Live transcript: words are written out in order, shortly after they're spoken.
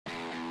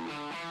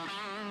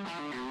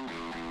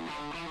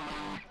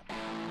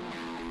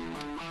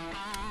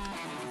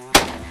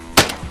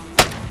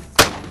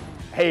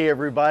Hey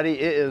everybody,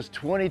 it is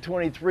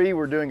 2023.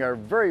 We're doing our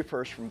very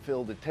first from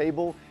field to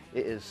table.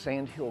 It is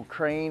Sandhill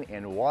crane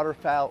and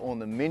waterfowl on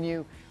the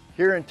menu.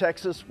 Here in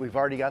Texas, we've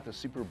already got the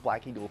Super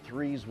Black Eagle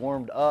 3s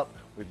warmed up.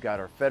 We've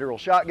got our Federal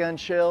shotgun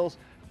shells.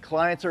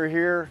 Clients are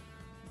here.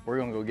 We're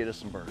gonna go get us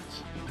some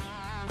birds.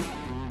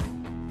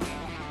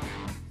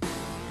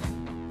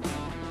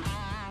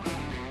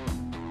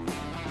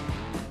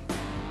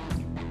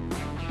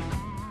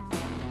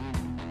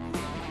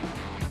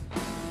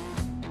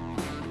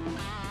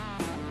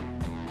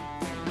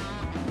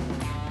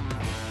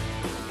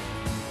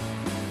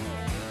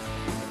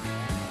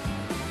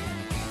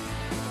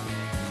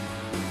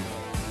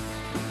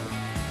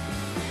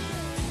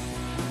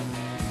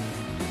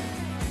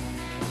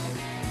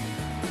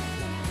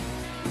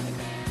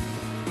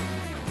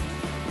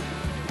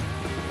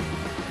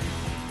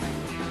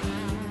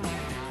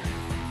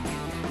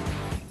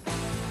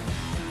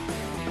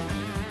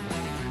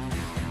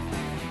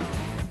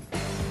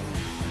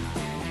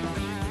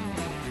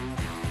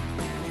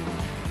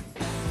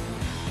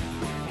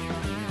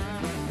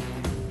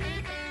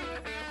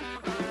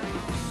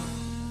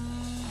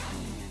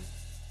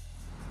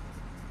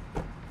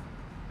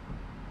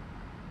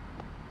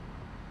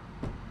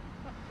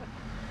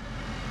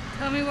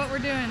 Tell me what we're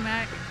doing,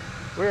 Mac.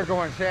 We're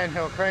going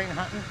sandhill crane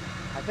hunting.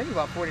 I think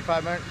about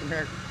 45 minutes from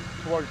here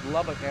towards the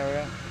Lubbock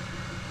area.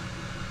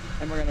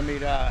 And we're gonna meet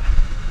this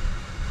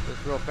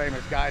real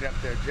famous guide up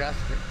there,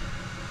 Justin.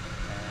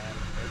 And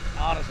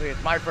honestly,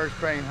 it's my first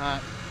crane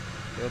hunt.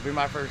 It'll be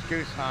my first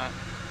goose hunt.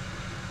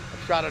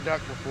 I've shot a duck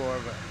before,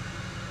 but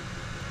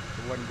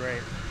it wasn't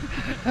great.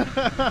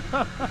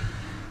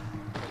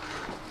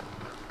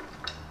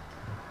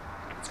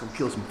 Let's go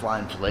kill some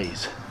flying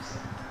fillets.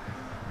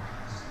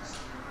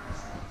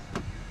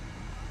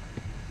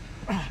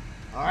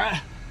 All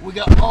right, we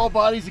got all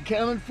bodies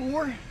accounted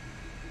for.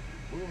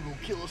 We're gonna go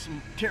kill us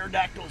some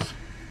pterodactyls.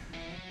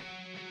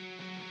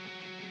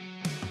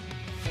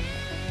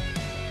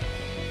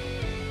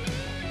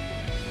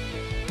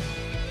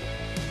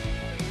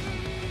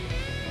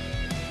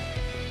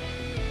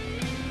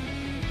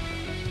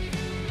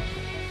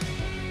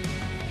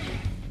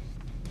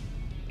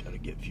 Gotta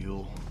get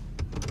fuel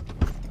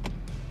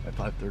at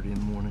 5:30 in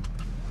the morning.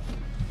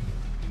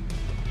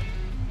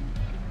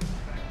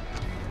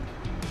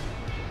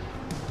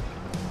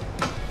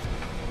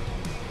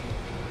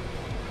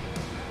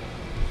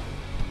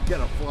 Got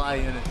a fly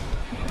in it.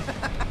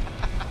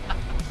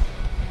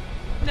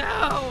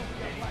 No!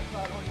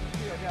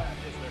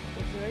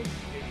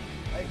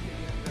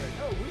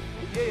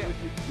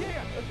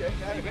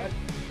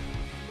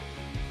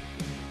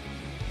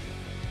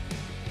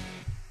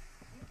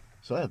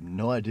 So I have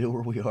no idea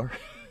where we are.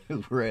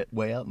 We're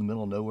way out in the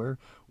middle of nowhere.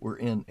 We're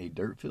in a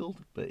dirt field,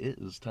 but it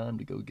is time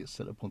to go get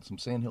set up on some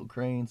sandhill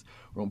cranes.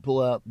 We're gonna pull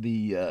out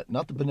the,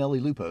 not the Benelli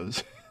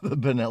Lupos, the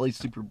Benelli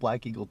Super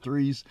Black Eagle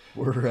 3s.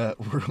 We're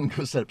gonna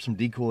go set up some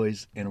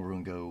decoys, and we're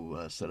gonna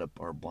go set up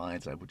our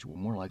blinds, which will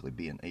more likely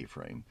be an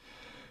A-frame.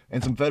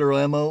 And some Federal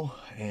ammo,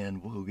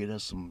 and we'll go get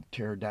us some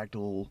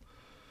pterodactyl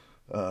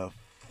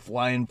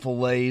flying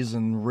fillets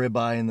and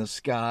ribeye in the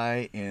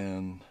sky,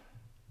 and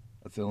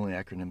that's the only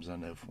acronyms I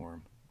know for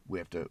them. We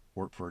have to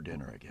work for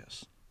dinner, I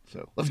guess.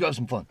 So let's go have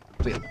some fun.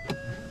 See ya.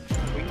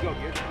 We can go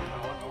get some.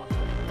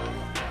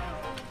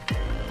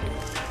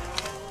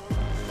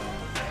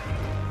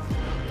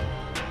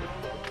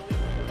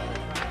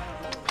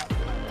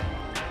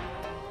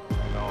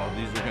 No,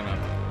 these are gonna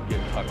get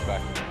tucked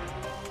back.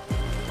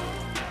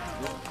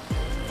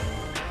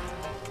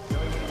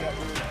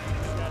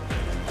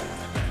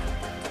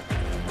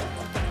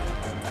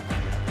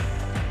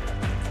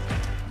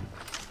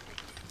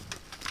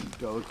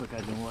 Do I look like I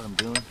know what I'm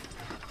doing?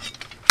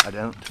 I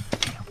don't.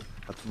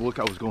 That's the look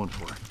I was going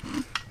for.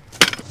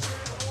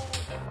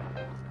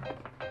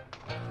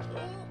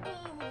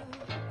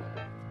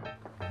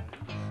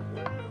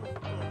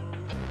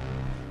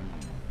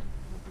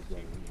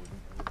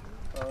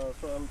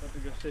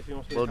 A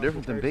little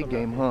different than big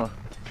game, huh?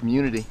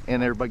 Community,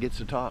 and everybody gets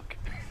to talk.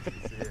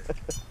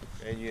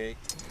 And it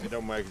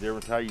don't make a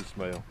difference how you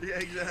smell. Yeah,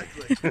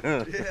 exactly.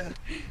 Yeah.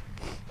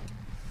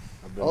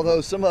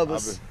 Although some of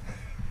us,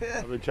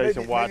 I've been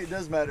chasing maybe it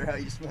does matter how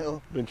you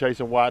smell. Been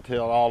chasing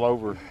whitetail all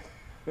over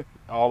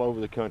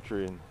the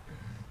country, and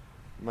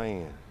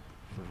man,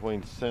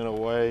 between scent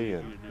away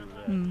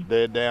and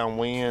dead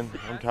downwind,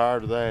 I'm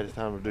tired of that. It's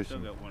time to do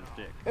some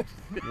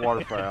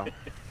waterfowl.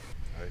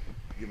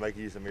 You make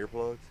you some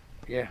earplugs?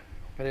 Yeah,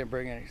 I didn't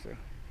bring any, so.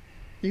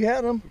 You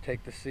had them. You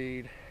take the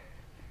seed.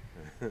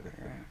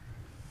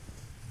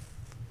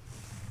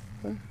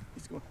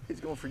 He's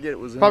going to forget it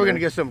was in Probably there.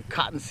 going to get some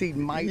cottonseed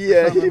mite.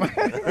 Yeah.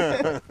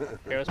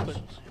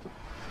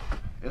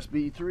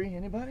 SB3,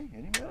 anybody?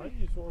 Anybody?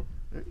 use one.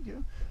 There you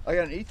go. I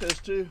got an Ethos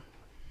too.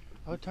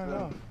 I'll turn it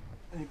off.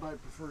 Anybody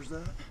prefers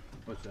that?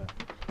 What's that?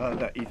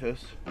 That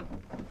Ethos.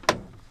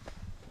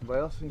 Anybody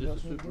else? This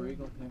is Super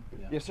Eagle?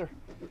 Yeah. Yes, sir.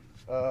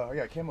 I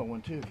got camo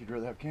one too if you'd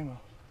rather have camo.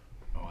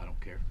 Oh, I don't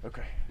care.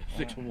 Okay.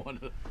 6 and 1.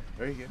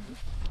 There you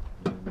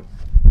go.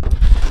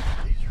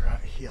 These are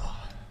right here.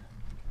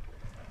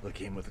 Look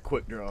him with a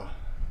quick draw.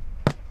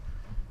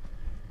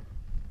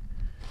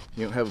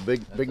 You don't have a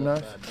big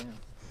knife?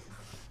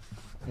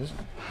 Doesn't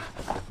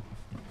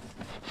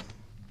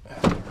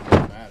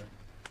matter.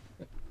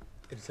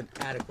 It's an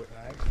adequate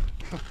knife.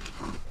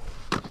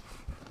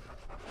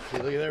 See,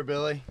 look at there,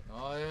 Billy.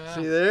 Oh yeah.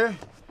 See there?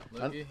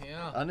 Looky,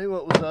 yeah. I knew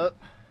what was up.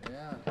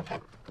 Yeah.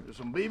 There's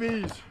some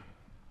BBs.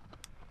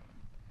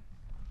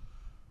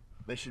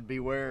 They should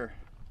beware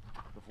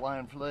the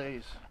flying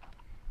fillets.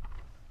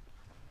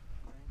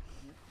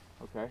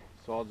 Okay,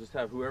 so I'll just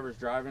have whoever's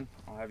driving,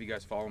 I'll have you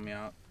guys follow me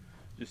out.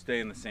 Just stay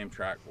in the same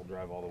track. We'll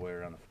drive all the way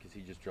around because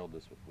he just drilled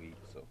this with wheat,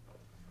 so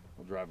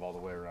we'll drive all the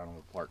way around and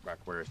we'll park back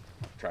where his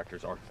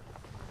tractors are.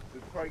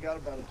 We've probably got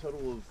about a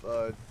total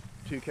of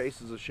 2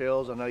 cases of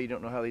shells. I know you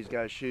don't know how these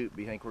guys shoot.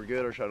 Do you think we're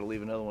good, or should I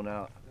leave another one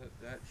out?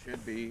 That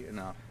should be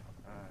enough,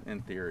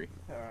 in theory.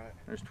 All right.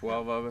 There's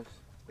 12 of us,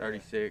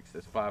 36.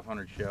 That's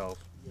 500 shells.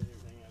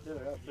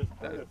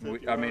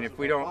 I mean, if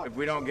we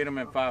don't get them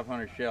in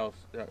 500 shells,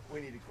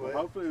 We need to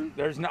quit.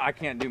 there's no. I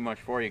can't do much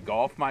for you.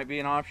 Golf might be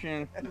an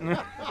option.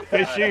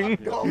 Fishing.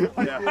 Golf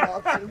might be an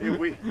option.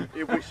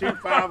 If we shoot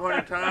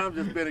 500 times,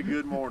 it's been a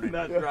good morning.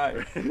 That's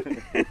right.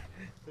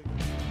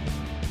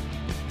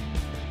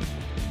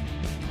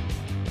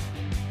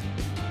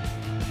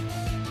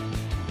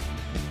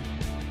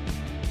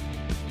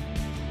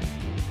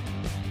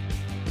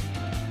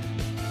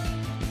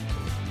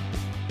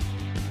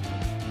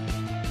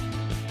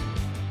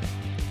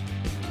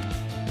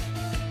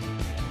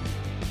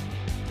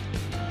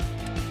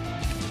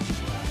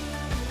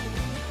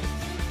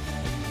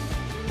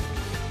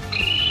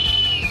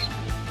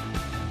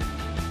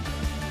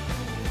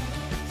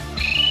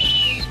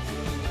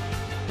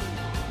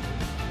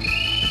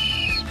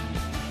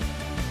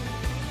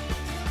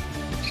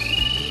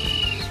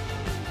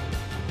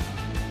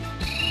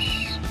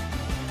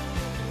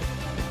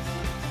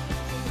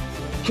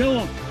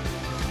 Kill him.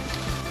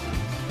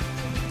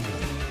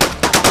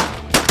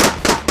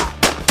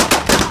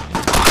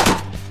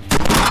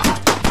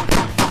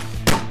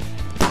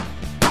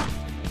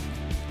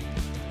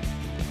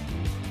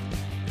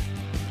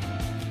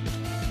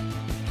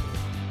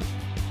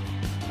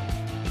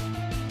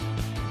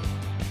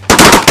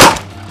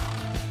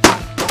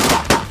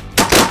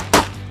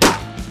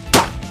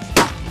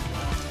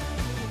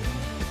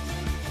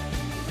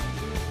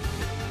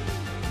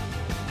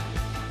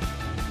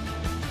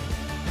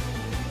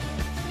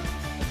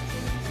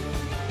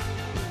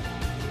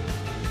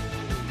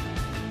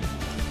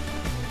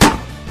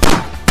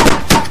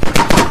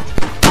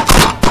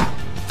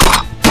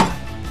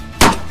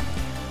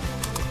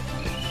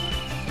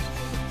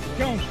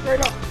 Kill him straight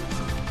up.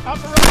 Out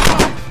the right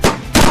side.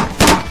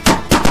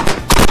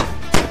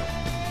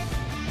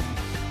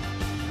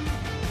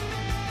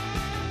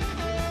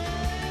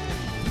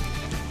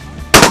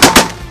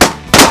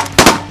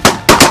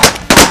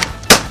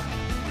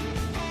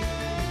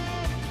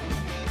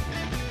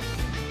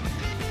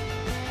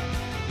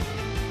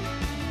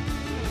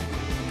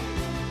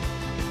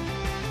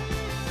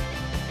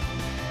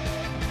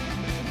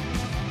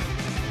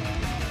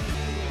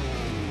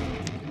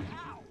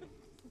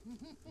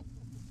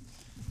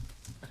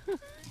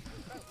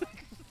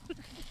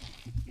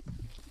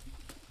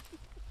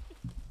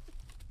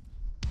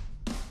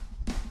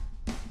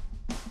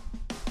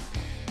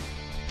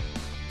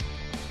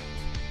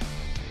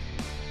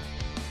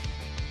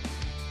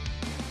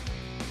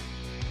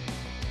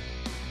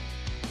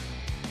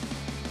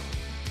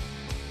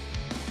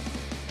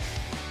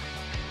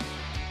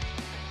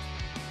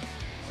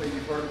 So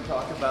you've heard me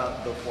talk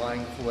about the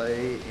flying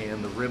fillet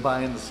and the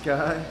ribeye in the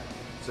sky.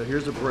 So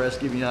here's a breast,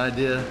 give you an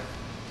idea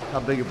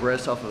how big a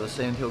breast off of a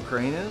Sandhill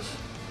crane is.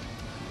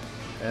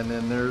 And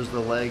then there's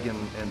the leg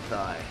and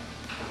thigh.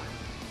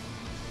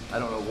 I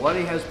don't know what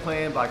he has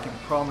planned, but I can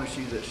promise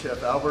you that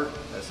Chef Albert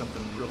has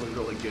something really,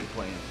 really good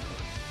planned.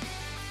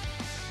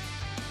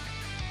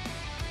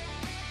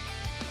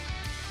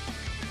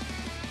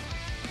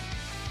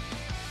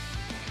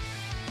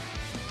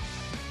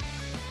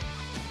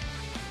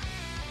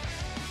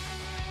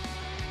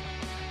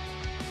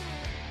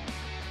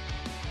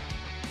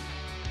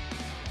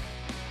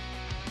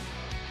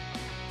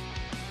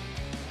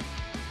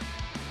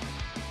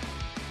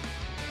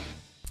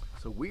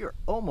 So we are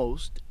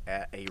almost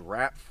at a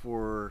wrap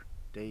for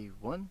day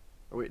 1.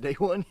 Are we at day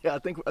 1? Yeah, I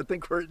think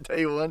we're at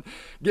day 1.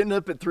 Getting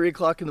up at 3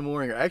 o'clock in the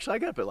morning. Actually, I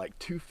got up at like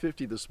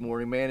 2:50 this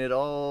morning. Man, it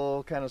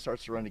all kind of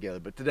starts to run together.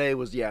 But today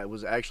was, yeah, it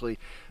was actually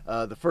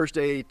the first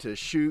day to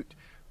shoot.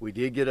 We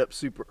did get up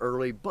super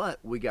early, but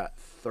we got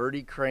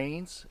 30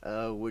 cranes,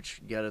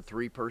 which got a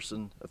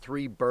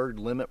 3-bird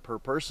limit per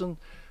person.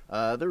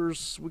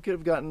 We could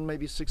have gotten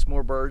maybe 6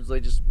 more birds. They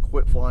just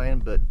quit flying.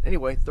 But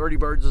anyway, 30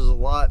 birds is a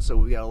lot, so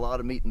we got a lot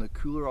of meat in the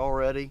cooler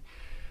already.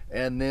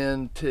 And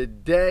then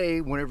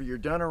today, whenever you're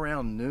done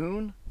around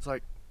noon, it's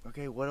like,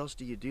 okay, what else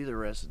do you do the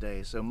rest of the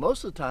day? So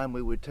most of the time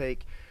we would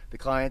take the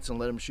clients and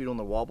let them shoot on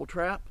the wobble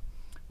trap.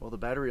 Well, the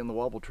battery on the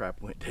wobble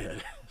trap went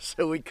dead,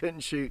 so we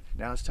couldn't shoot.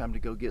 Now it's time to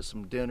go get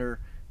some dinner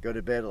go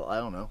to bed, I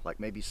don't know, like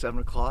maybe 7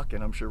 o'clock,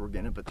 and I'm sure we're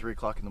getting up at 3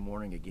 o'clock in the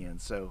morning again.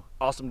 So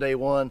awesome day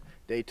one.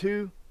 Day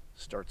two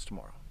starts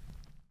tomorrow.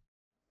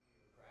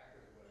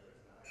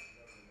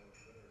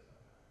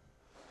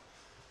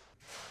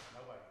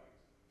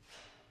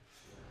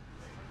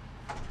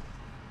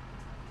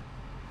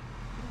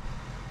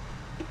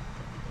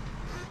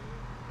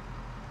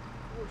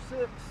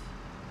 Six,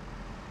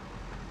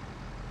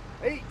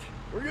 8.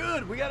 We're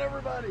good. We got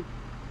everybody.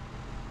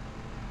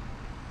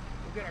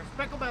 We'll get our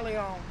Speckled Bellied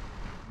on.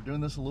 We're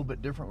doing this a little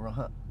bit different. We're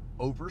gonna hunt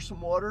over some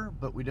water,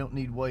 but we don't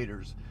need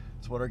waders.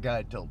 That's what our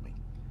guide told me.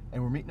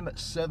 And we're meeting them at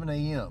 7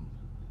 a.m.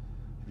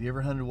 Have you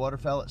ever hunted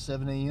waterfowl at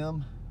 7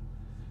 a.m.?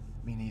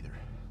 Me neither.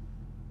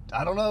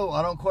 I don't know.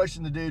 I don't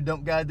question the dude.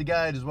 Don't guide the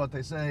guide is what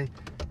they say.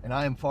 And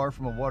I am far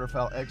from a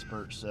waterfowl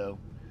expert, so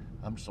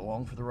I'm just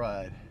along for the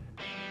ride.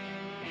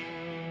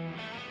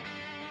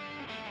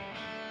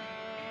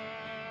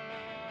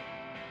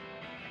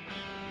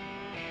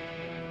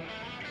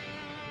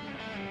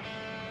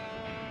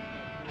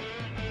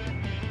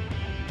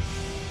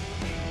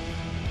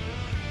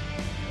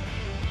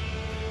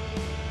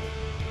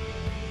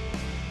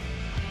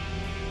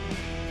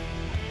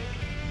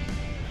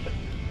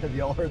 Have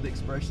y'all heard the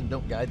expression,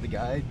 don't guide the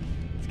guide?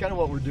 It's kind of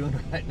what we're doing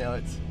right now.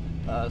 It's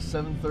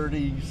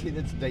 7:30, you see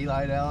it's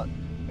daylight out,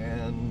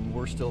 and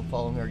we're still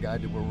following our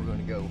guide to where we're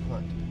going to go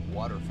hunt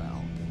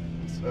waterfowl.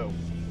 So,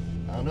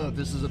 I don't know if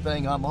this is a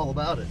thing, I'm all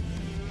about it.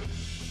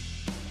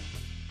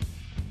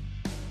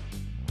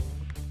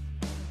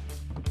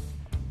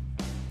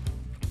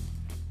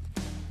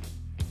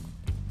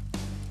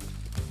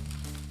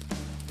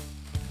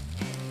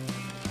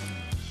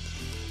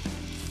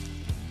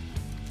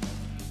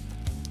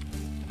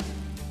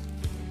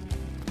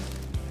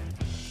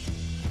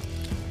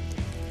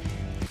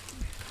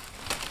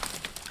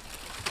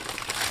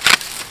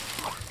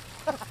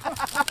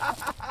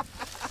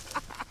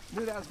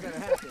 Knew that was gonna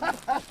happen.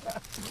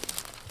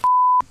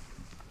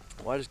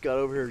 Well, I just got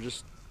over here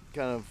just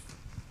kind of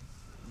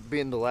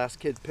being the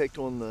last kid picked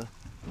on the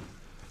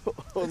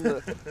on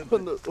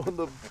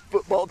the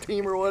football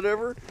team or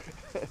whatever.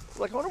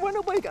 Like, I wonder why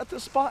nobody got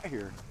this spot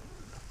here.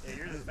 Yeah,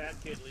 you're the fat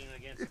kid leaning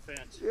against the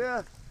fence.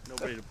 Yeah.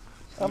 Nobody to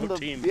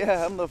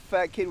I'm the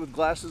fat kid with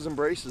glasses and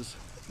braces.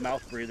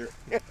 mouth breather.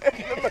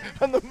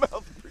 I'm the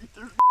mouth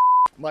breather.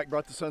 Mike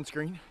brought the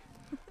sunscreen.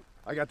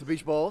 I got the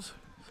beach balls,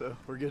 so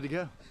we're good to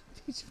go.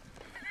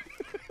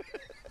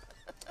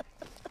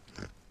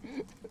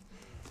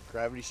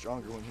 Gravity's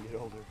stronger when you get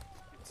older.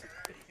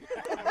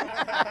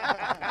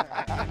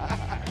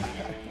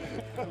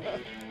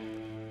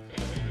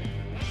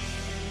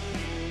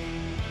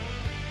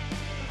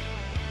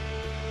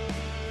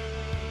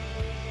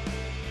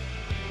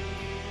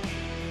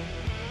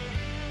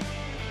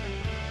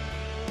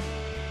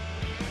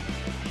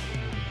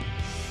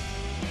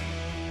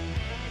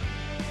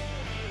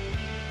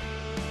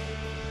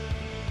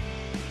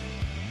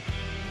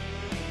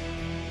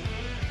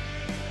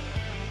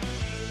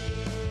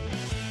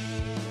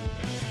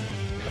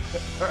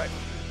 All right,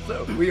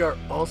 so we are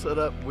all set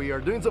up. We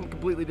are doing something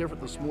completely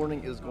different. This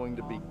morning is going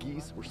to be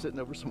geese. We're sitting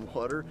over some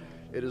water.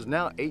 It is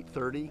now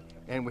 8:30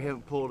 and we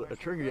haven't pulled a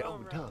trigger yet. Oh,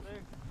 tough.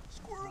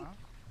 Squirrel.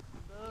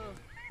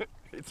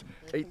 It's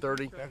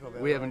 8:30.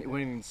 We haven't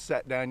even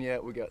sat down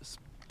yet. We got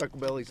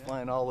speckled bellies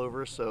flying all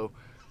over. So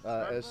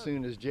as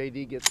soon as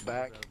JD gets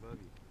back,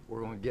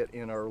 we're going to get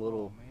in our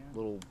little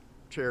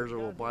chairs or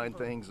little blind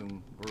things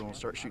and we're going to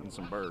start shooting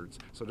some birds.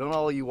 So don't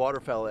all you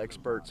waterfowl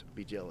experts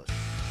be jealous.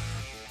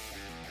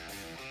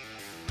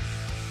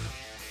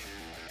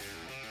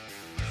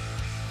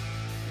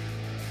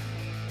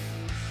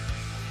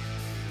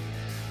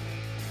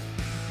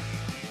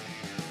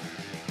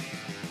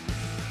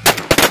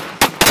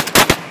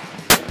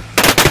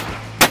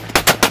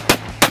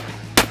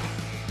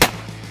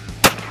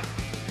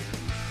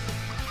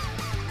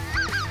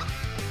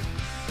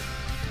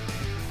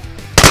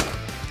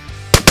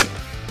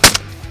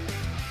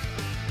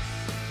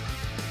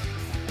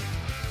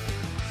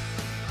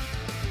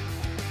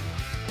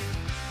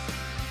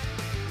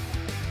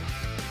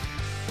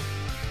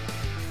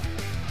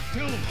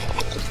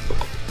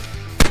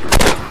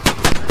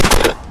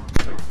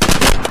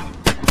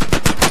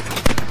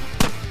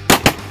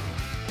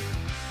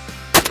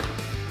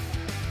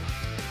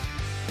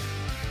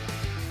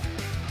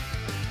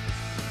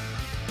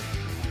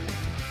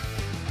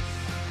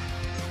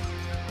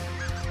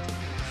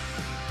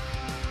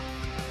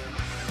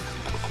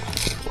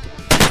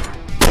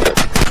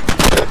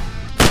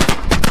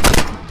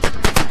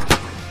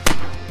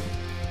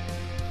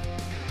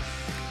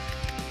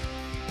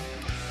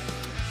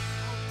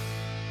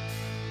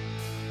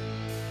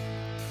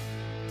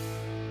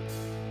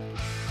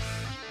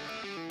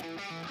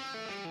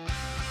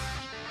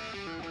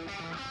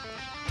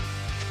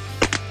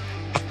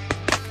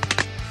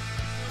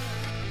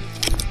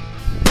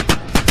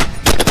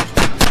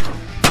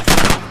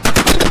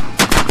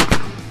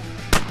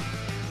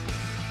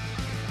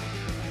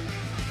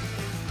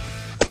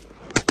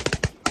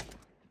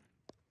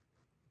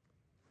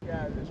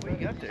 What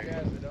you got there?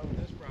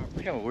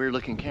 Kind of a weird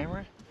looking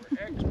camera.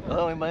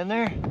 Hello, anybody in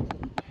there?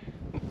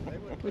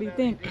 What do you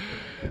think?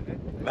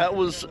 That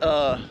was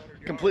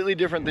completely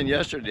different than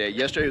yesterday.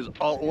 Yesterday was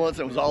all at once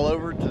and it was all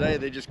over. Today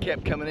they just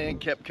kept coming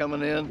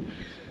in.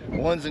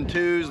 Ones and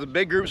twos. The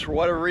big groups, for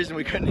whatever reason,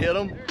 we couldn't hit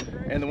them.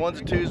 And the ones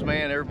and twos,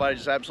 man, everybody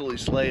just absolutely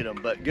slayed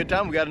them. But good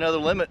time, we got another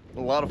limit, a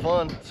lot of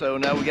fun. So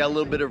now we got a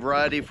little bit of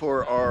variety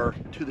for our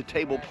to the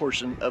table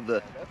portion of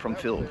the from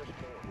field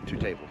to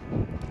table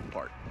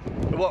part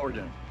of what we're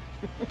doing.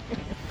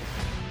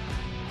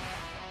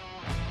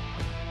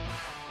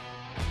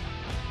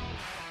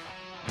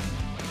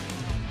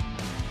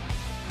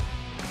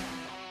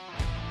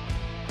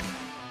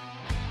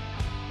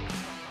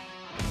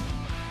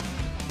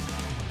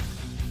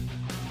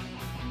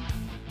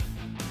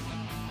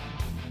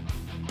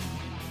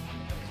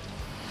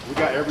 We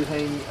got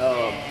everything,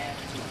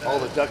 all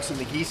the ducks and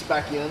the geese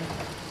back in,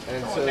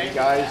 and so the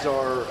guys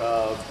are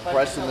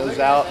pressing those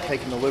out,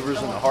 taking the livers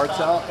and the hearts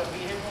out,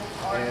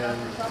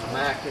 and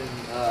Mac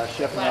and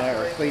Chef and I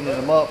are cleaning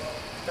them up.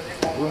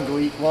 We're going to go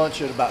eat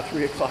lunch at about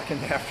 3 o'clock in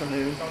the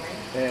afternoon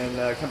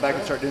and come back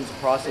and start doing some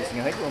processing.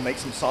 I think we're going to make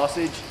some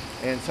sausage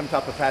and some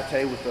type of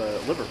pate with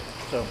the liver,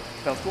 so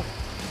sounds cool.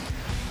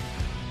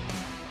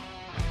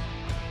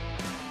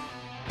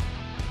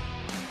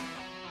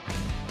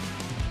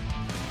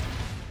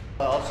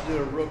 I'll just do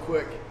a real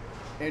quick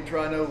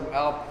intro. I know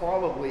Al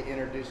probably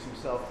introduced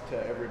himself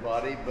to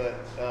everybody, but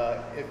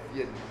if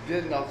you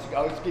didn't,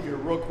 I'll just give you a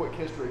real quick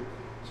history.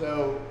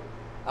 So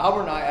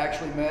Albert and I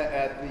actually met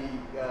at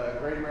the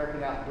Great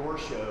American Outdoor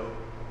Show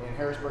in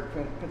Harrisburg,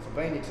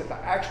 Pennsylvania, except I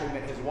actually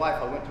met his wife.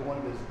 I went to one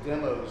of his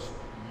demos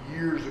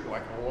years ago,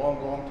 like a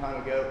long, long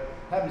time ago.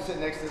 Happened to sit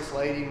next to this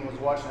lady and was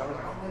watching. I was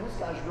like, oh man, this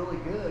guy's really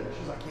good.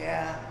 She's like,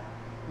 yeah,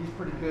 he's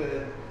pretty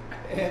good.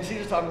 And she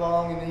just talked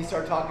along, and then he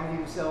started talking.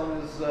 He was selling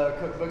his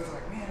cookbooks. I was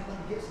like, man, I'd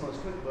love to get some of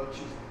those cookbooks.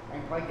 She's, I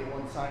can probably get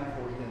one signed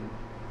for you and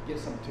get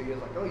some to you. I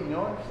was like, oh, you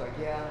know him? She's like,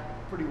 yeah,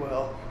 pretty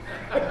well.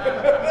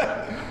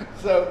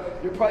 So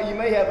you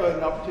may have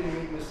an opportunity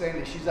to meet Miss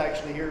Sandy. She's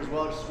actually here as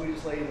well. She's the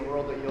sweetest lady in the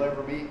world that you'll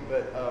ever meet.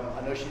 But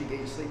I know she didn't get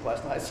you sleep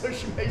last night, so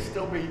she may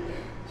still be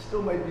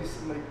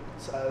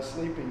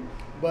sleeping.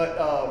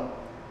 But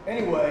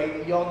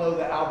anyway, y'all know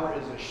that Albert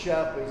is a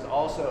chef, but he's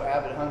also an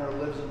avid hunter.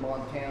 Lives in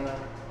Montana.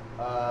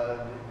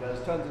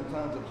 Does tons and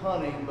tons of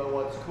hunting, but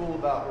what's cool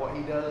about what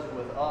he does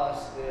with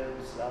us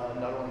is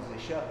not only is he a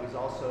chef, but he's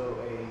also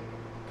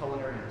a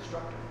culinary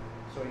instructor.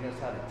 So he knows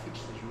how to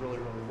teach this really,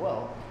 really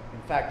well.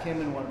 In fact,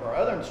 him and one of our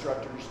other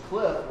instructors,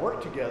 Cliff,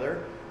 work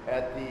together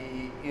at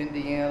the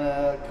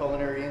Indiana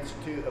Culinary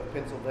Institute of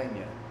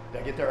Pennsylvania.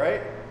 Did I get that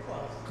right?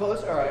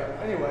 Close? All right.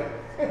 Anyway,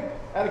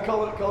 at a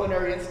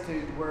culinary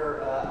institute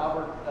where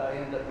Albert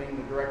ended up being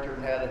the director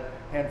and had a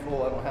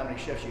handful, I don't know how many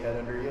chefs you had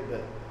under you,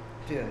 but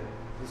 10.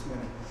 This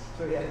minute.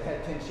 So he had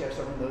 10 chefs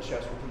over, and those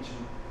chefs were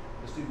teaching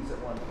the students that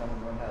wanted to come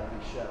and learn how to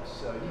be chefs.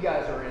 So you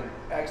guys are in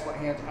excellent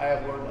hands. I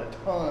have learned a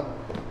ton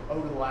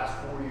over the last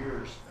 4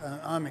 years.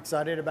 I'm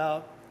excited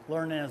about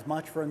learning as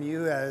much from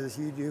you as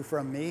you do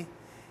from me,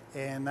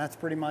 and that's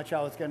pretty much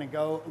how it's going to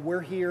go.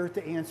 We're here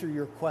to answer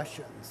your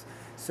questions.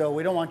 So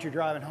we don't want you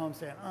driving home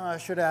saying, oh, I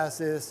should ask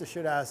this, I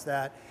should ask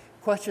that.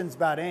 Questions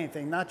about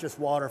anything, not just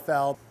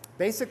waterfowl.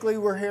 Basically,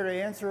 we're here to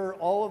answer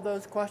all of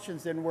those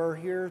questions, and we're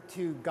here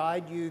to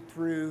guide you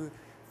through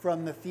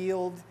from the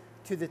field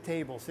to the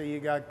table. So you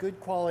got good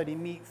quality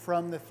meat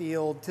from the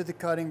field to the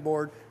cutting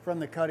board, from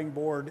the cutting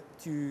board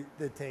to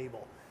the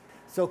table.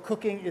 So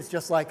cooking is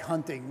just like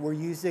hunting. We're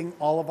using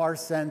all of our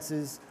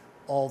senses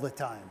all the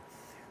time.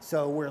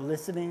 So we're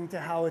listening to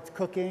how it's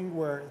cooking,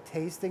 we're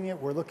tasting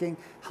it, we're looking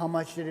how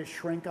much did it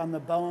shrink on the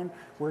bone,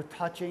 we're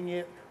touching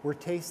it, we're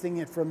tasting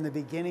it from the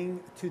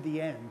beginning to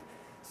the end,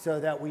 so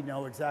that we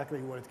know exactly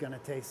what it's going to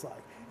taste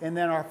like. And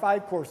then our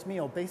 5-course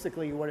meal,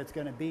 basically what it's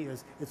going to be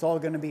is it's all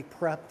going to be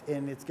prepped,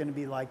 and it's going to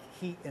be like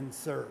heat and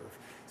serve.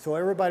 So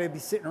everybody will be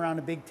sitting around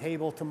a big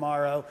table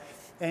tomorrow,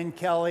 and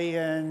Kelly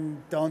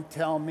and don't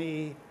tell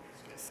me,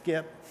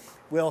 Skip,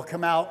 will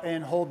come out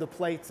and hold the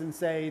plates and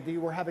say,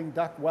 we're having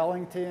duck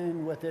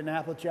Wellington with an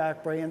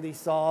Applejack brandy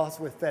sauce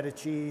with feta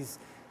cheese,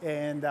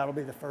 and that'll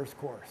be the first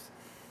course.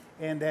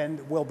 And then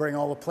we'll bring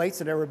all the plates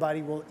that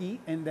everybody will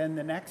eat, and then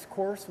the next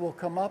course will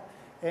come up,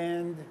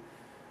 and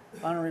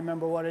I don't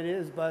remember what it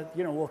is, but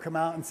we'll come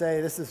out and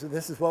say this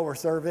is what we're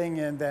serving,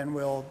 and then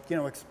we'll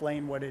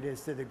explain what it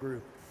is to the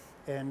group.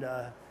 And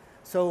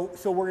so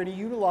we're going to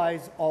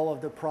utilize all of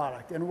the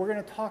product, and we're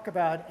going to talk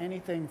about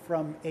anything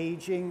from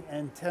aging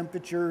and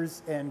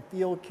temperatures and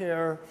field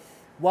care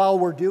while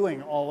we're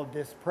doing all of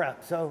this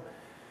prep. So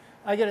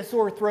I get a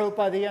sore throat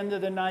by the end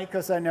of the night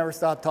because I never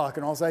stop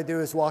talking. All I do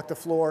is walk the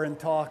floor and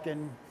talk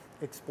and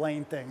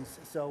explain things.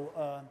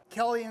 So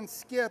Kelly and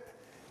Skip,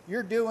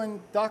 you're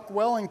doing duck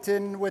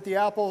Wellington with the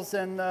apples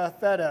and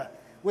feta,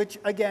 which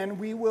again,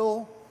 we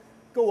will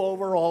go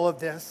over all of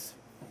this.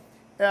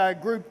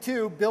 Group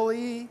 2,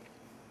 Billy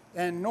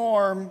and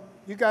Norm,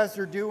 you guys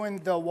are doing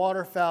the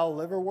waterfowl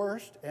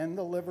liverwurst and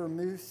the liver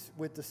mousse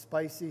with the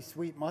spicy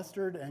sweet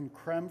mustard and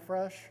creme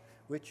fraiche,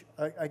 which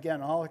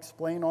again, I'll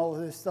explain all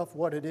of this stuff,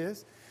 what it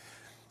is.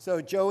 So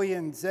Joey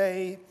and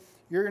Zay,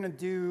 You're gonna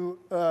do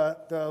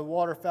the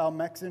waterfowl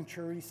Mexican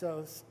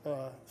chorizo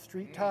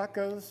street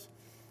tacos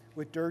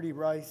with dirty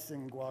rice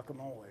and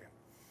guacamole.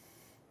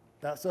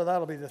 So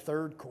that'll be the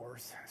third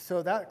course.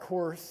 So that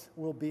course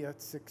will be at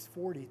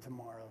 6:40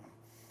 tomorrow.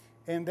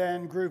 And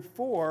then group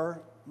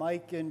 4,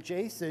 Mike and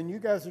Jason, you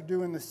guys are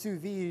doing the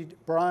sous vide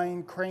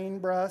brine crane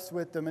breast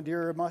with the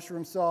Madeira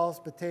mushroom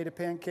sauce, potato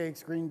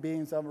pancakes, green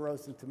beans, oven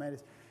roasted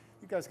tomatoes.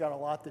 You guys got a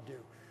lot to do.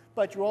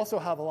 But you also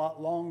have a lot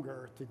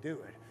longer to do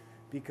it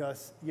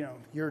because, you know,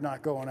 you're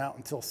not going out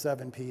until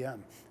 7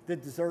 p.m. The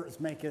dessert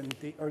is making,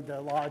 the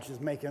lodge is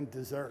making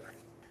dessert.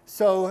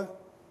 So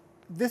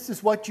this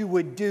is what you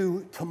would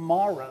do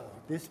tomorrow.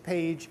 This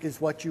page is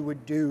what you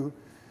would do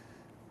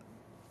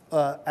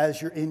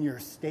as you're in your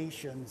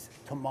stations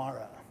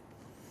tomorrow.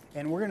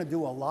 And we're going to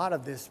do a lot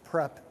of this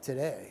prep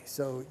today.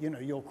 So, you know,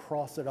 you'll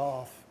cross it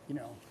off, you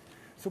know.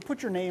 So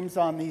put your names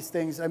on these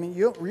things. I mean,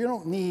 you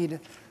don't need,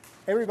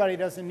 everybody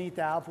doesn't need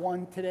to have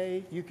one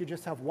today. You could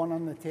just have one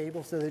on the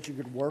table so that you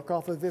could work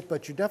off of it,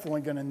 but you're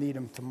definitely going to need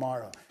them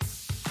tomorrow.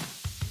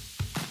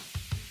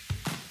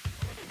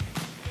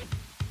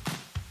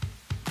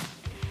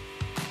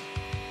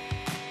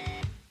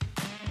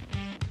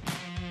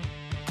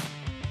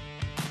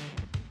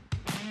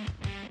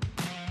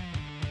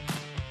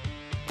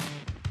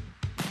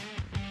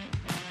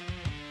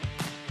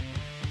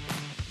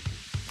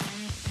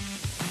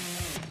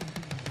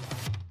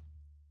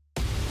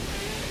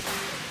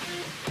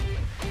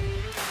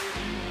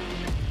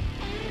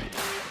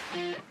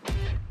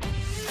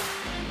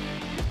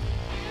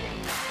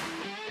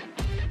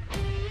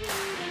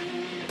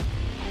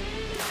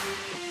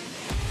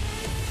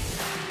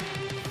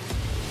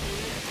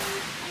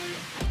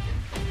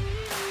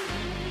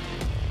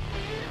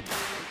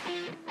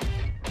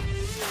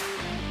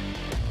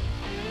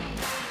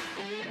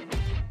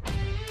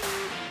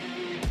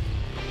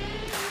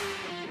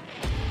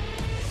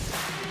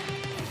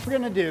 What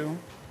we're going to do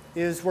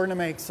is we're going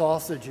to make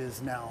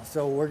sausages now.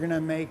 So we're going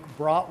to make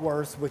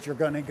bratwurst, which are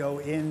going to go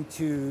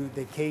into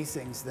the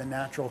casings, the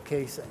natural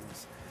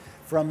casings.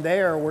 From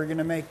there, we're going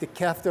to make the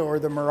kefta, or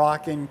the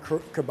Moroccan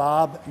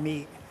kebab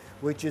meat,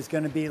 which is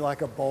going to be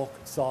like a bulk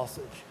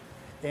sausage.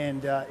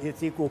 And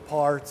it's equal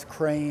parts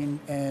crane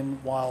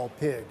and wild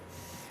pig.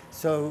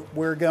 So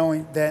we're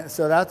going,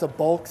 so that's a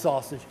bulk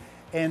sausage.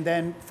 And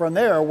then from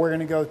there, we're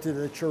going to go to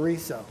the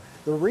chorizo.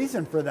 The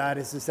reason for that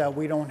is that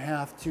we don't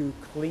have to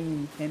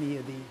clean any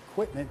of the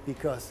equipment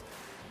because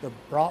the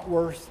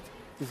bratwurst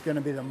is going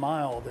to be the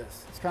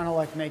mildest. It's kind of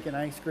like making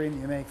ice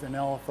cream. You make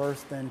vanilla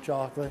first, then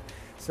chocolate.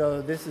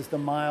 So this is the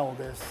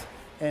mildest,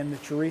 and the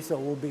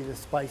chorizo will be the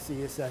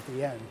spiciest at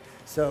the end.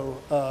 So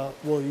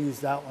we'll use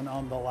that one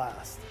on the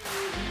last.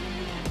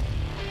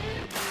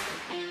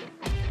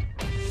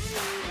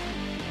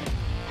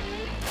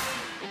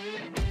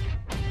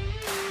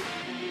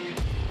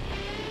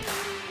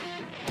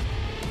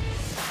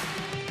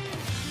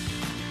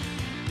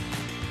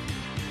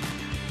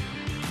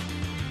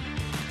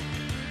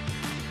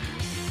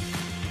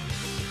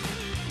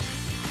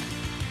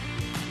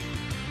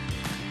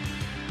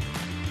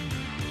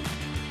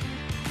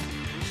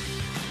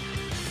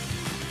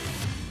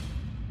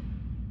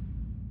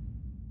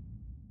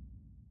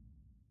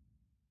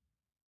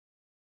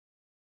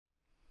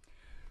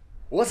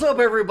 What's up,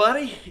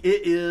 everybody?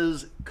 It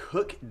is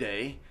cook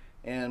day,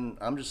 and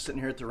I'm just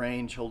sitting here at the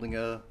range holding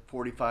a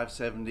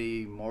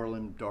 4570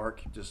 Marlin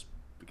Dark just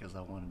because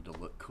I wanted to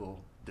look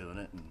cool doing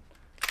it, and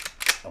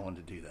I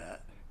wanted to do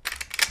that.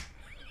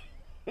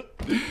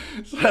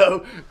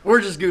 So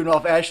we're just goofing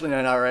off. Ashley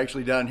and I are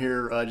actually down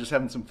here just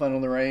having some fun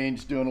on the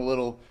range, doing a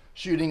little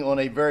shooting on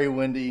a very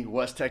windy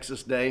West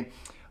Texas day.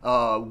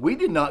 We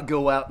did not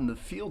go out in the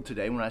field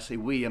today. When I say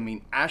we, I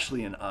mean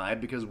Ashley and I,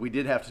 because we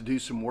did have to do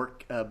some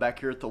work back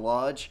here at the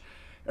lodge.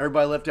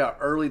 Everybody left out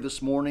early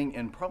this morning,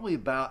 and probably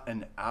about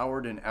an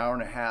hour to an hour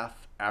and a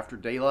half after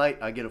daylight,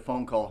 I get a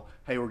phone call,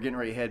 hey, we're getting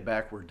ready to head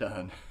back, we're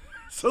done.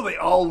 So they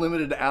all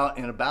limited out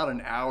in about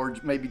an hour,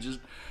 maybe just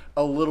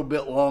a little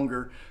bit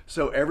longer.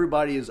 So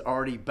everybody is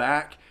already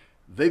back.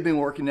 They've been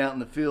working out in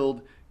the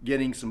field,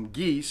 getting some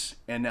geese,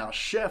 and now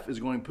Chef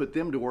is going to put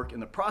them to work in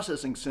the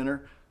processing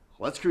center.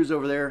 Let's cruise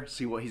over there,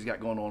 see what he's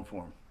got going on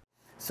for him.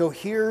 So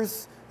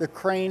here's the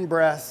crane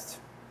breast.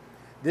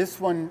 This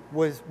one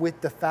was with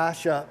the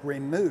fascia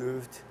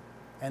removed,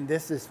 and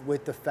this is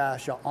with the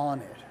fascia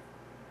on it.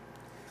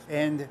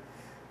 And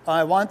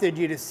I wanted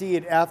you to see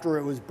it after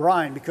it was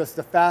brined because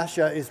the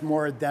fascia is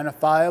more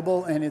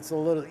identifiable and it's a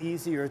little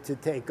easier to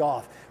take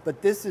off.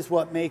 But this is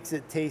what makes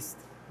it taste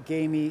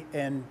gamey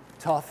and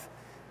tough,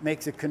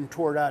 makes it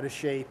contort out of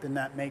shape, and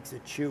that makes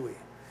it chewy.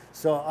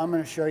 So I'm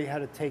going to show you how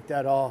to take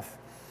that off.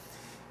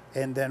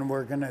 And then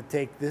we're going to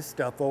take this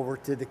stuff over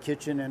to the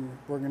kitchen and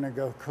we're going to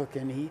go cook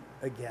and eat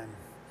again.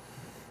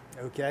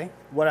 Okay?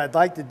 What I'd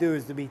like to do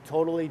is to be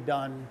totally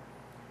done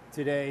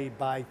today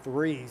by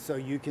 3 so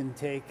you can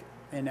take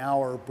an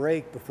hour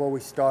break before we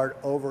start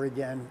over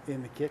again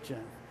in the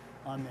kitchen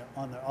on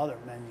the other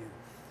menu.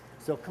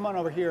 So come on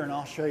over here and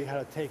I'll show you how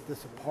to take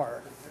this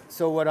apart.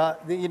 So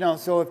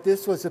so if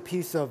this was a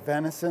piece of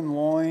venison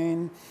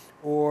loin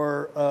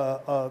or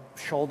a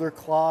shoulder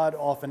clod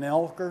off an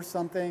elk or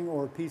something,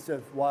 or a piece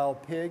of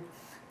wild pig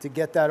to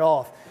get that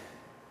off.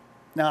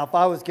 Now, if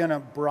I was going to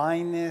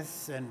brine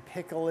this and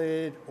pickle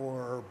it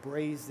or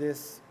braise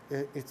this,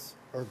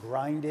 or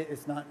grind it,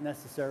 it's not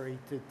necessary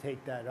to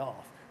take that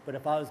off. But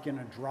if I was going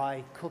to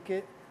dry cook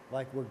it,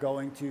 like we're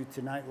going to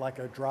tonight, like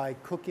a dry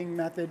cooking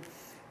method,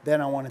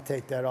 then I want to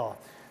take that off.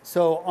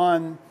 So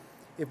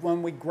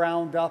when we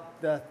ground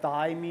up the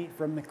thigh meat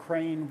from the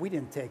crane, we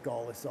didn't take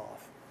all this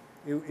off.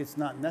 It's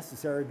not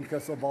necessary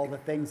because of all the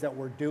things that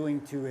we're doing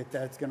to it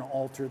that's going to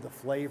alter the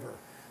flavor.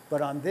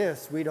 But on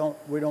this, we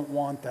don't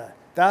want that.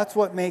 That's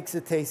what makes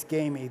it taste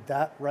gamey.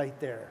 That right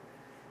there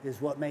is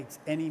what makes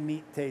any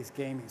meat taste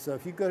gamey. So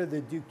if you go to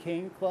the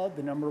Duquesne Club,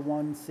 the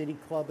 #1 city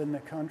club in the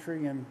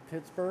country in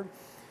Pittsburgh,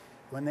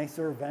 when they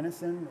serve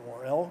venison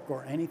or elk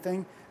or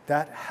anything,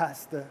 that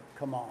has to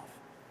come off.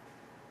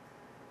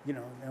 You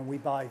know, and we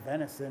buy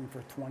venison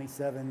for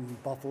 27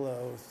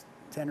 buffaloes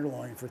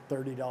tenderloin for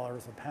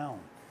 $30 a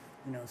pound.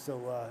 You know, so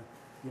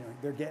you know,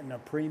 they're getting a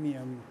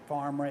premium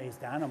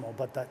farm-raised animal,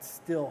 but that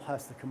still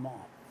has to come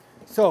off.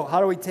 So how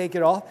do we take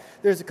it off?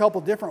 There's a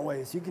couple different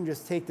ways. You can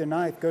just take the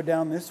knife, go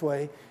down this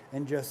way,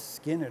 and just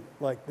skin it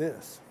like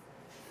this.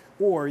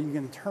 Or you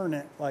can turn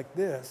it like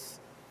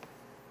this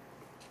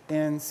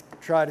and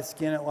try to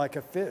skin it like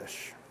a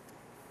fish.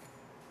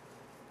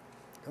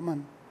 Come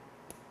on.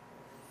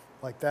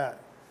 Like that.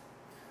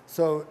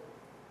 So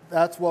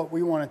that's what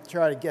we want to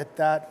try to get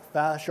that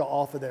fascia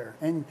off of there.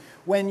 And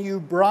when you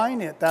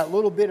brine it, that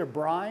little bit of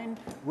brine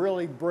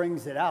really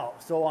brings it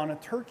out. So on a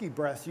turkey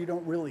breast, you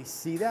don't really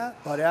see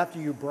that, but after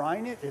you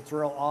brine it, it's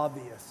real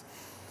obvious.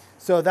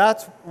 So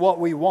that's what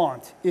we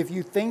want. If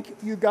you think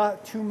you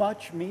got too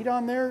much meat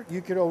on there,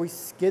 you could always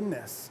skin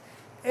this.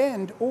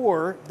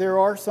 Or there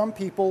are some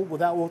people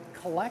that will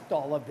collect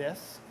all of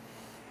this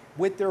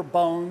with their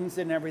bones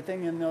and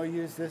everything, and they'll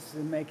use this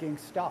in making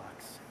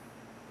stocks.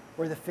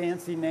 Or the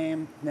fancy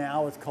name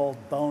now is called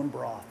bone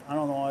broth. I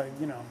don't know,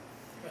 you know,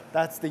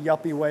 that's the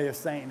yuppie way of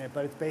saying it,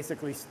 but it's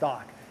basically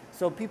stock.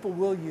 So people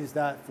will use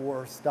that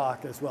for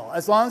stock as well,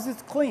 as long as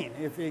it's clean.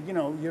 If you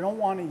know, you don't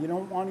want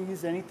to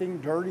use anything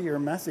dirty or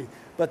messy.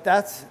 But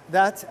that's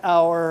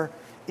our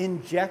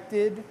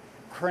injected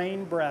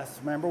crane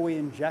breast. Remember, we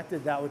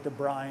injected that with the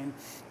brine,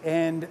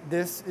 and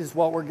this is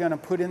what we're going to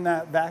put in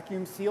that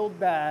vacuum sealed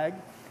bag,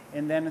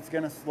 and then it's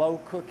going to slow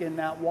cook in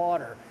that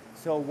water.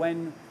 So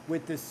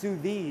with the sous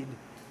vide,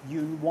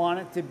 you want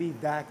it to be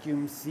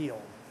vacuum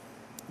sealed.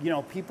 You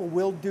know, people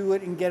will do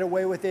it and get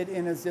away with it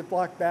in a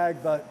Ziploc bag,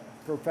 but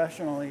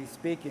professionally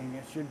speaking,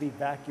 it should be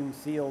vacuum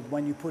sealed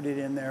when you put it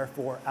in there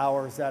for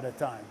hours at a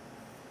time.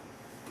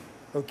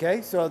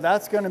 Okay, so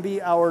that's going to be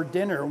our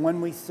dinner.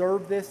 When we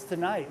serve this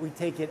tonight, we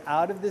take it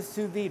out of the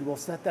sous vide. We'll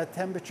set that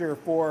temperature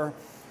for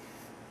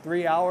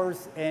 3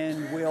 hours,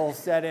 and we'll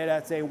set it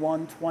at, say,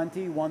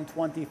 120,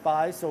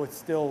 125, so it's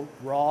still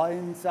raw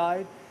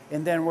inside.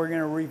 And then we're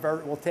going to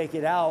revert, we'll take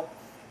it out,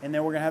 and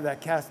then we're going to have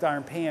that cast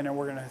iron pan, and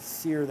we're going to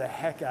sear the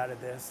heck out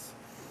of this,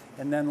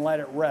 and then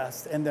let it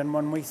rest. And then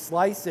when we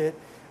slice it,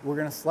 we're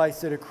going to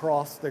slice it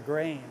across the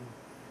grain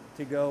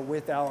to go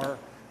with our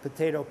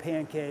potato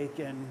pancake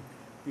and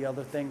the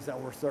other things that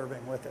we're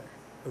serving with it.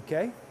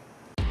 Okay?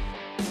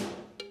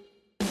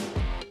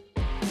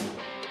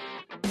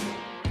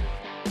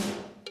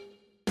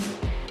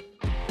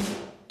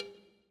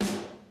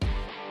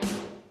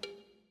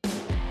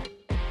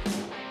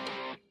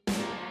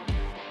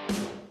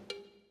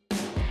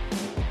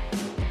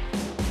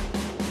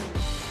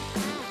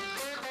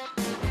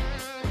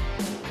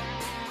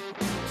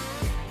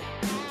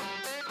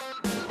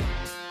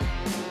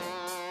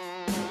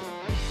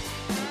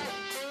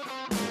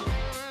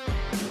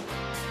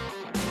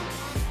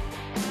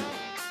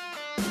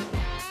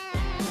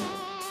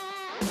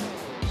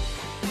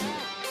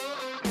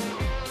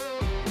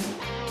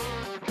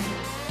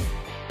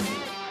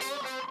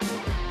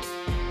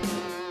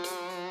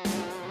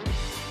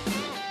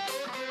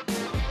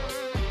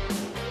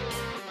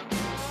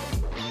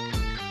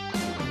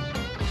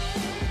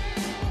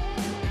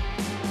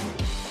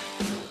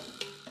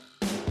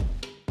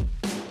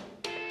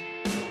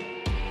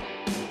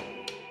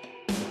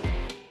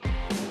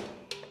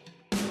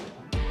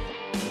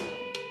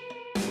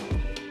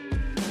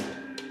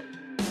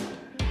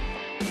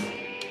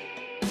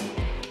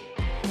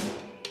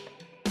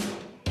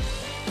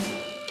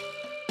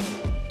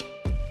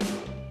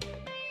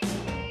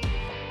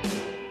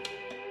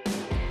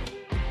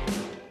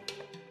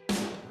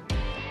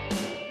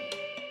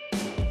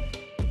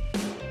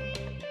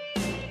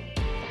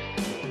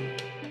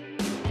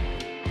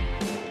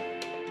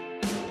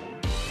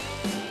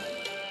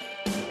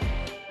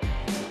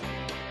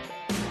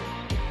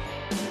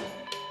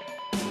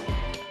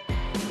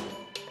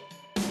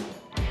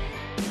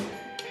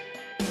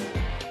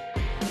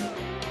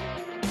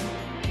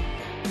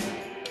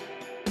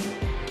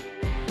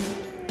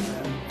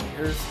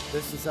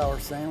 This is our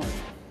sandwich.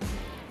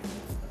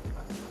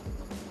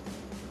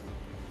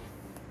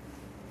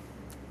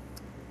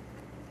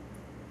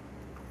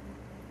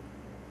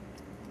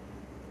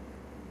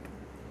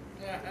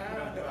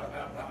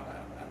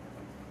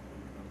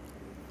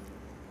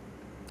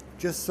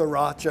 just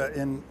sriracha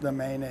in the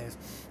mayonnaise.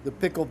 The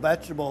pickled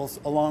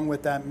vegetables along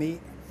with that meat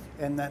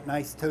and that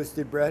nice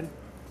toasted bread.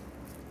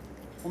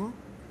 I'm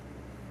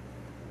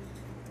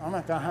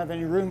not gonna have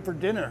any room for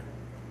dinner.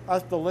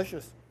 That's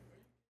delicious.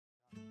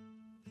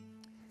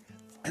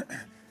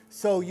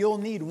 So you'll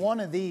need one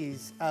of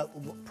these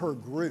per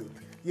group.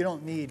 You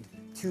don't need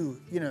two,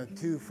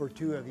 two for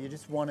two of you,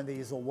 just one of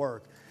these will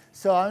work.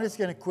 So I'm just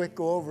gonna quick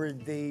go over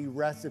the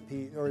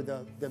recipe or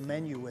the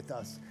menu with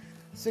us.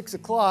 6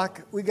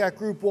 o'clock, we got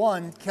group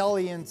one,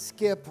 Kelly and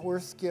Skip.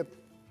 Where's Skip?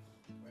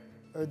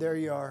 Oh, there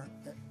you are.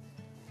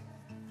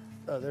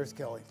 Oh, there's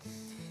Kelly.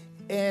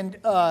 And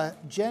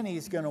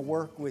Jenny's gonna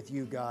work with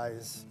you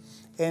guys.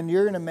 And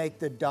you're gonna make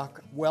the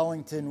duck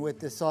Wellington with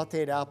the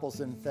sauteed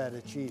apples and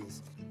feta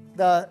cheese.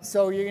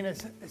 So you're gonna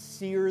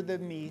sear the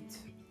meat.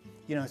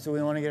 So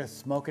we want to get a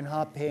smoking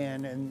hot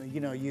pan, and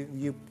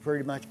you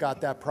pretty much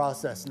got that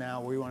process now.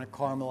 We want to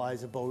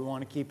caramelize it, but we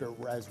want to keep it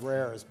as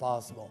rare as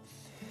possible.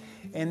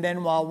 And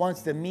then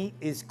once the meat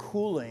is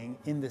cooling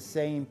in the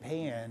same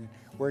pan,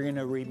 we're going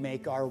to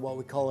remake our what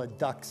we call a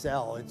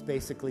duxelle. It's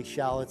basically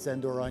shallots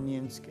and/or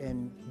onions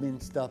and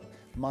minced up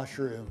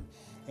mushroom,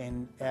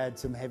 and add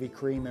some heavy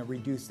cream and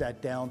reduce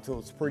that down till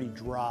it's pretty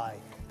dry,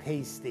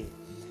 pasty.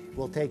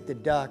 We'll take the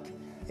duck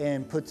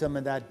and put some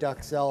of that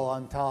duxelle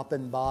on top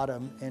and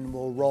bottom, and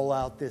we'll roll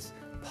out this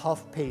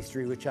puff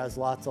pastry, which has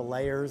lots of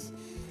layers,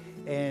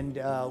 and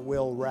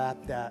we'll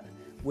wrap that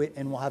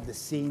and we'll have the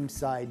seam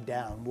side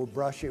down. We'll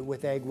brush it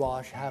with egg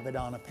wash, have it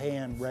on a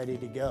pan ready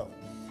to go.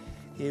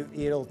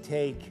 It'll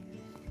take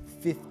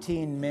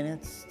 15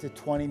 minutes to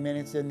 20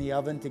 minutes in the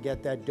oven to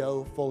get that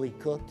dough fully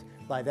cooked.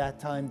 By that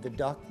time, the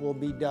duck will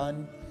be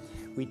done.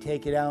 We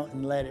take it out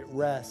and let it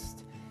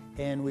rest,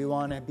 and we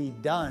want to be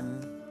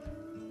done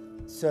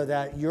so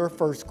that your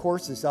first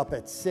course is up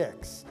at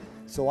 6.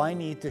 So I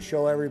need to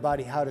show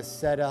everybody how to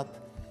set up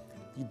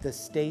the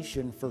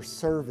station for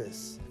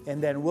service,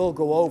 and then we'll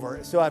go over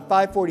it. So at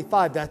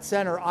 5:45, that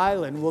center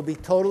island will be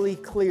totally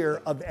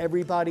clear of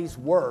everybody's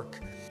work.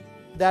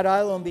 That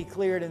island will be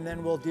cleared, and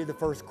then we'll do the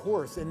first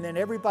course. And then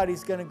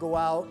everybody's gonna go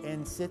out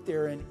and sit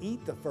there and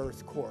eat the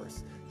first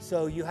course.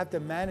 So you have to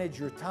manage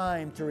your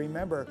time to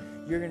remember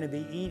you're gonna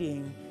be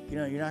eating,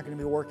 you're not gonna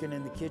be working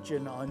in the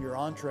kitchen on your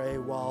entree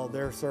while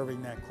they're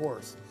serving that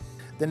course.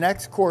 The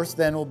next course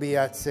then will be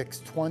at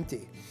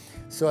 6:20.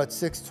 So at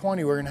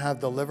 6:20, we're gonna have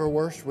the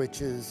liverwurst,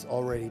 which is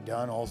already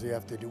done. All you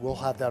have to do, we'll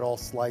have that all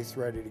sliced,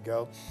 ready to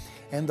go,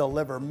 and the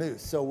liver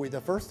mousse. So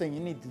the first thing you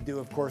need to do,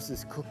 of course,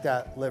 is cook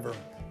that liver,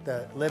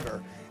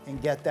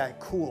 and get that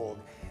cooled.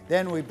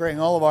 Then we bring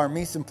all of our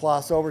mise en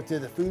place over to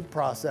the food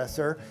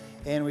processor,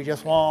 and we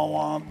just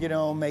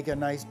make a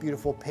nice,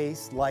 beautiful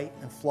paste, light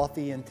and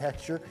fluffy in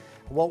texture.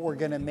 What we're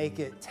gonna make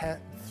it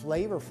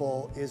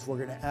flavorful is we're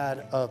gonna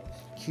add a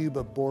cube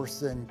of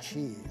Boursin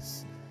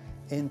cheese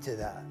into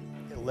that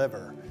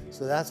liver.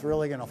 So that's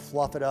really gonna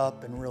fluff it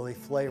up and really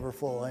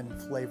flavorful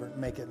and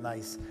make it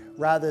nice,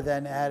 rather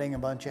than adding a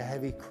bunch of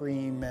heavy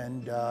cream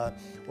and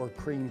or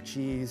cream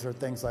cheese or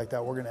things like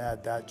that. We're gonna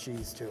add that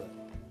cheese to it.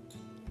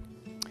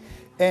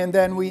 And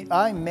then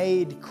I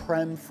made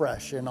creme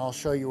fraiche, and I'll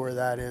show you where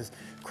that is.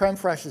 Creme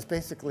fraiche is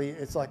basically,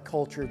 it's like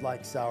cultured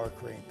like sour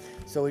cream.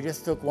 So we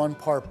just took 1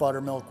 part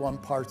buttermilk, 1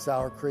 part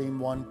sour cream,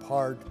 1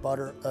 part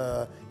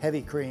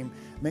heavy cream,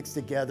 mixed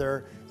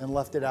together and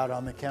left it out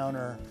on the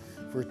counter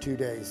for 2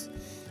 days.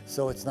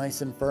 So it's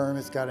nice and firm,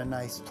 it's got a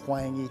nice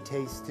twangy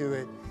taste to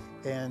it,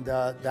 and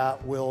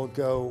that will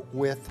go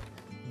with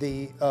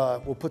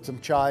we'll put some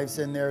chives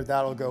in there,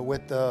 that'll go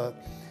with the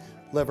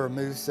liver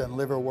mousse and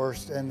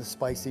liverwurst and the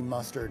spicy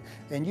mustard.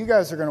 And you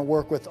guys are gonna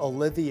work with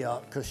Olivia,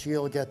 because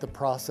she'll get the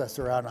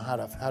processor out on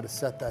how to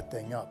set that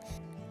thing up.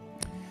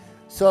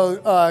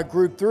 So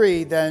group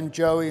 3, then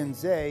Joey and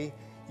Zay,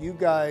 you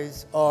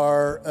guys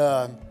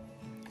are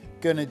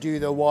gonna do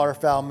the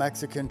waterfowl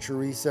Mexican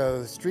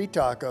chorizo street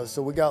tacos.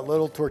 So we got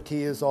little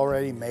tortillas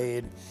already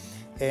made,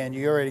 and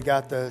you already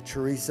got the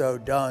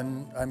chorizo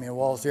done. I mean,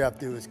 all you have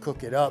to do is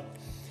cook it up,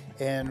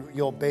 and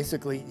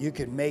you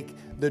can make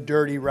the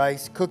dirty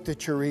rice, cook the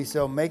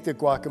chorizo, make the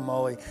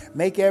guacamole,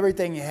 make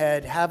everything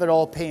ahead, have it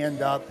all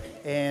panned up,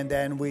 and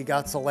then we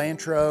got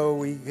cilantro.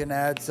 We can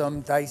add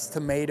some diced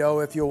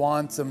tomato if you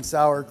want, some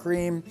sour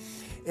cream,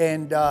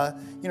 and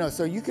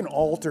so you can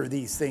alter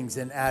these things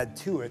and add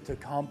to it to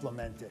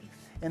complement it.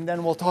 And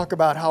then we'll talk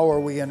about how are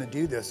we gonna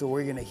do this. So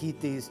we're gonna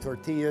heat these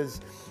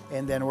tortillas,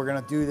 and then we're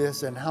gonna do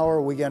this, and how are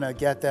we gonna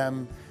get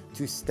them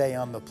to stay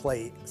on the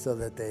plate so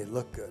that they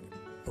look good?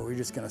 Are we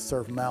just gonna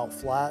serve them out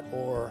flat,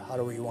 or how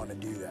do we wanna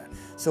do that?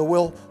 So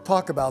we'll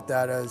talk about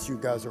that as you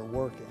guys are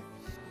working.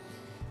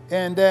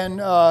 And then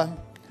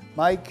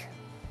Mike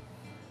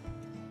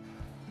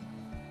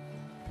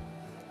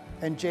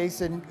and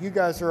Jason, you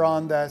guys are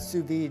on the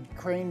sous vide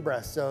crane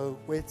breast. So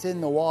it's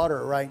in the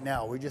water right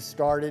now. We just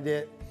started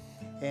it,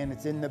 and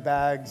it's in the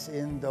bags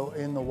in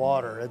the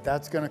water.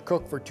 That's gonna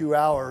cook for 2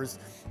 hours.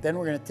 Then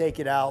we're gonna take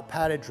it out,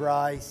 pat it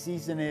dry,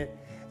 season it,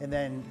 and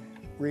then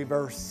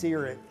reverse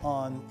sear it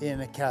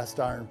in a cast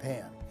iron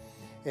pan.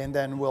 and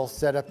then we'll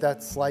set up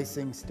that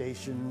slicing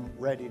station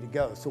ready to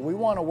go. So we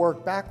want to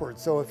work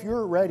backwards. So if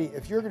you're ready,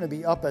 if you're going to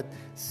be up at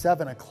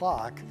 7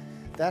 o'clock,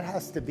 that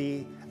has to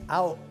be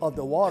out of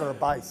the water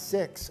by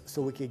 6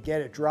 so we could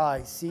get it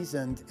dry,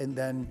 seasoned, and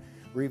then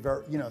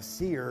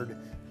seared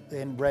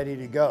and ready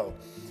to go.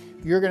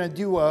 You're gonna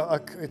do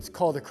it's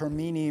called a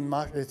cremini,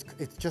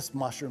 it's just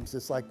mushrooms.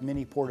 It's like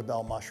mini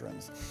portobello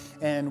mushrooms.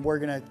 And we're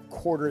gonna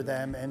quarter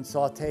them and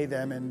saute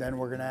them, and then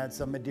we're gonna add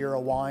some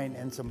Madeira wine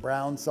and some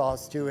brown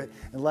sauce to it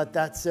and let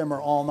that simmer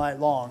all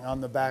night long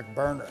on the back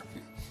burner.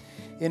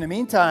 In the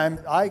meantime,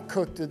 I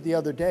cooked the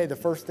other day, the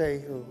first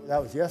day, that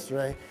was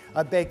yesterday,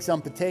 I baked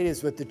some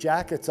potatoes with the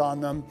jackets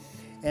on them,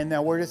 and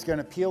now we're just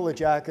gonna peel the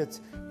jackets,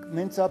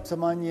 mince up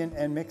some onion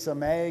and mix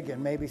some egg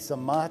and maybe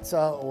some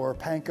matzah or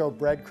panko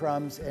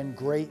breadcrumbs and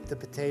grate the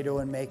potato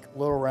and make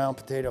little round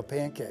potato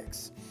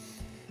pancakes.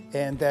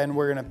 And then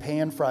we're gonna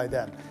pan fry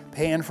them.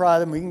 Pan fry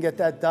them, we can get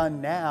that done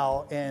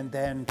now, and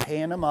then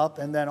pan them up,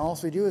 and then all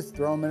we do is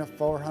throw them in a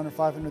 400,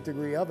 500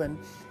 degree oven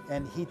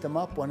and heat them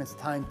up when it's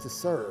time to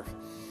serve.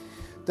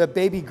 The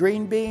baby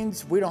green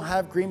beans, we don't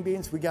have green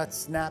beans, we got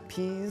snap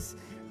peas,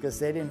 because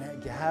they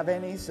didn't have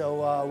any,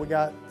 so we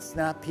got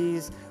snap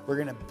peas. We're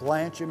gonna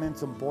blanch them in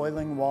some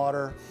boiling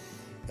water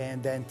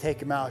and then take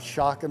them out,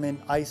 shock them in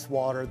ice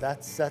water.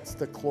 That sets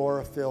the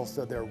chlorophyll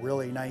so they're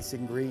really nice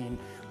and green.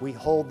 We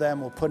hold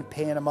them, we'll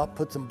pan them up,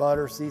 put some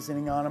butter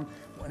seasoning on them.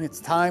 When it's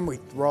time, we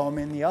throw them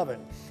in the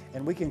oven.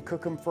 And we can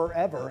cook them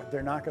forever.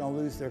 They're not gonna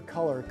lose their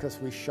color because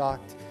we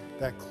shocked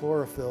that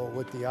chlorophyll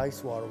with the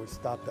ice water. We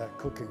stopped that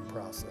cooking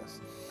process.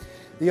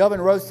 The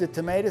oven roasted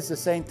tomatoes, the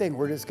same thing.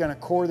 We're just gonna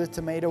core the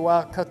tomato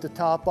out, cut the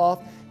top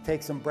off,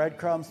 take some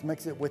breadcrumbs,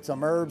 mix it with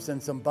some herbs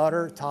and some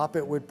butter, top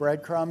it with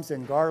breadcrumbs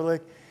and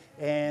garlic,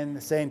 and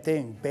the same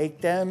thing. Bake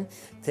them,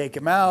 take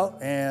them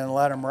out, and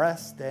let them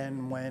rest.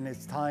 And when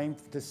it's time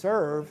to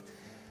serve,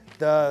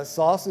 the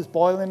sauce is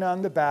boiling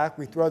on the back.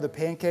 We throw the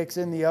pancakes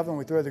in the oven,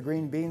 we throw the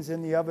green beans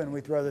in the oven,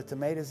 we throw the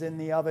tomatoes in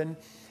the oven.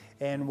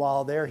 And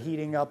while they're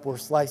heating up, we're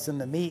slicing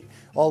the meat.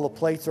 All the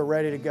plates are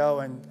ready to go,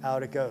 and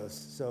out it goes.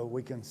 So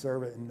we can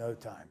serve it in no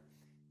time.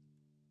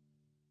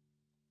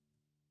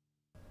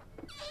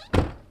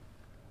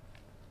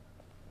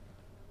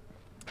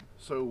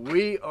 So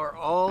we are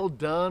all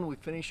done. We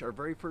finished our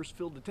very first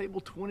Field to Table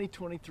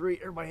 2023.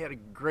 Everybody had a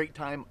great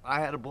time.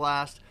 I had a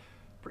blast.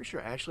 Pretty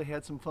sure Ashley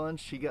had some fun.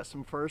 She got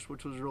some first,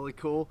 which was really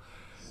cool.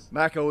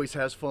 Mac always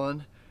has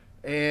fun.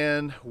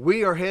 And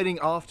we are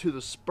heading off to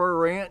the Spur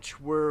Ranch,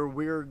 where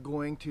we're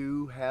going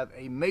to have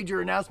a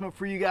major announcement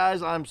for you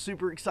guys. I'm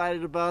super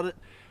excited about it.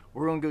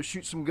 We're gonna go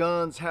shoot some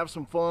guns, have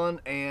some fun,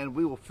 and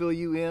we will fill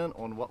you in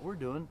on what we're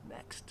doing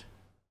next.